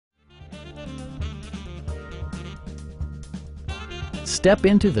Step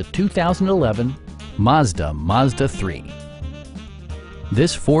into the 2011 Mazda Mazda3.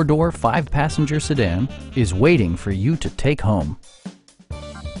 This four-door, five-passenger sedan is waiting for you to take home.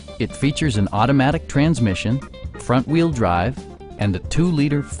 It features an automatic transmission, front-wheel drive, and a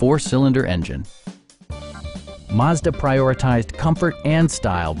 2-liter four-cylinder engine. Mazda prioritized comfort and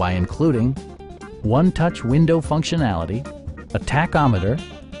style by including one-touch window functionality, a tachometer,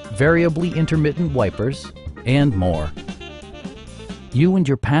 variably intermittent wipers, and more. You and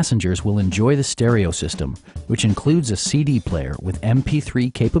your passengers will enjoy the stereo system, which includes a CD player with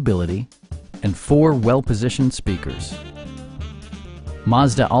MP3 capability and 4 well-positioned speakers.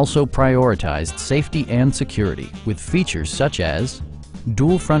 Mazda also prioritized safety and security with features such as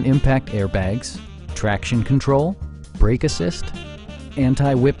dual front impact airbags, traction control, brake assist,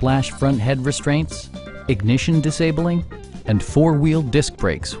 anti-whiplash front head restraints, ignition disabling, and 4-wheel disc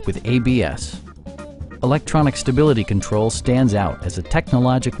brakes with ABS. Electronic stability control stands out as a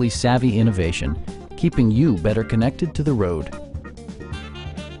technologically savvy innovation, keeping you better connected to the road.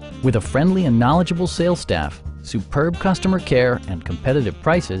 With a friendly and knowledgeable sales staff, superb customer care, and competitive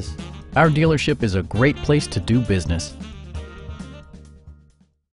prices, our dealership is a great place to do business.